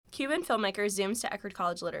Cuban filmmaker zooms to Eckerd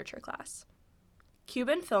College literature class.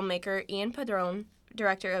 Cuban filmmaker Ian Padron,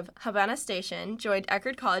 director of Havana Station, joined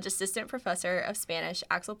Eckerd College assistant professor of Spanish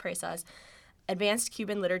Axel Presas' advanced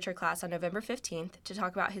Cuban literature class on November 15th to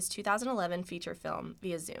talk about his 2011 feature film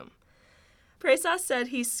via Zoom. Presas said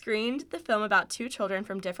he screened the film about two children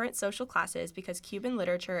from different social classes because Cuban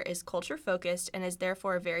literature is culture-focused and is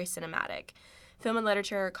therefore very cinematic. Film and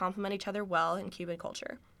literature complement each other well in Cuban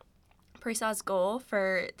culture. Presas' goal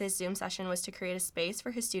for this Zoom session was to create a space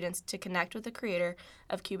for his students to connect with the creator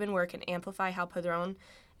of Cuban work and amplify how Padron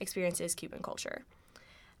experiences Cuban culture.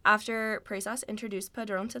 After Presas introduced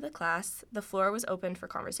Padron to the class, the floor was opened for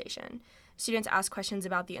conversation. Students asked questions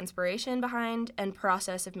about the inspiration behind and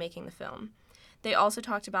process of making the film. They also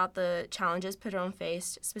talked about the challenges Padron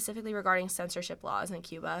faced, specifically regarding censorship laws in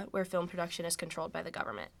Cuba, where film production is controlled by the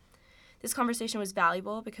government. This conversation was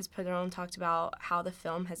valuable because Padron talked about how the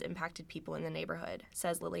film has impacted people in the neighborhood,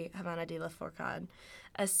 says Lily Havana de la Forcade,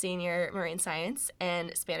 a senior marine science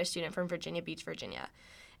and Spanish student from Virginia Beach, Virginia.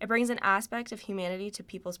 It brings an aspect of humanity to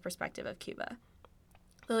people's perspective of Cuba.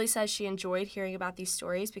 Lily says she enjoyed hearing about these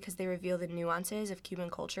stories because they reveal the nuances of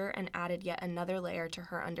Cuban culture and added yet another layer to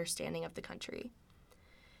her understanding of the country.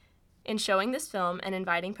 In showing this film and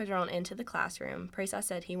inviting Padron into the classroom, Presas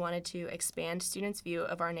said he wanted to expand students' view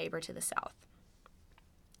of our neighbor to the south.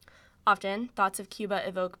 Often, thoughts of Cuba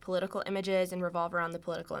evoke political images and revolve around the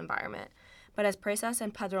political environment. But as Presas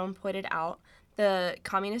and Padron pointed out, the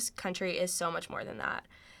communist country is so much more than that.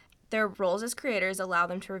 Their roles as creators allow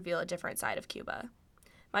them to reveal a different side of Cuba.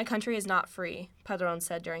 My country is not free, Padron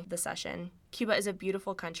said during the session. Cuba is a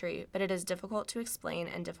beautiful country, but it is difficult to explain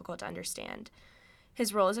and difficult to understand.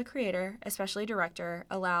 His role as a creator, especially director,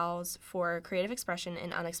 allows for creative expression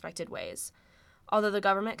in unexpected ways. Although the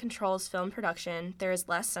government controls film production, there is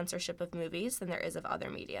less censorship of movies than there is of other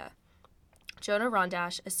media. Jonah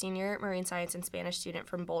Rondash, a senior marine science and Spanish student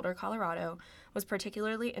from Boulder, Colorado, was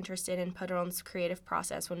particularly interested in Padron's creative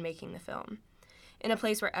process when making the film. In a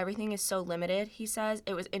place where everything is so limited, he says,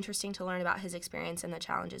 it was interesting to learn about his experience and the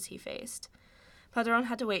challenges he faced. Padron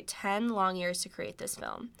had to wait 10 long years to create this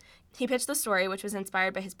film. He pitched the story, which was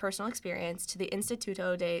inspired by his personal experience, to the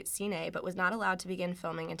Instituto de Cine, but was not allowed to begin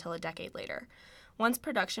filming until a decade later. Once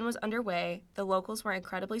production was underway, the locals were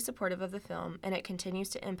incredibly supportive of the film, and it continues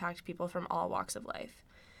to impact people from all walks of life.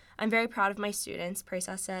 I'm very proud of my students,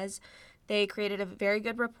 Presas says. They created a very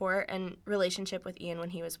good rapport and relationship with Ian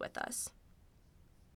when he was with us.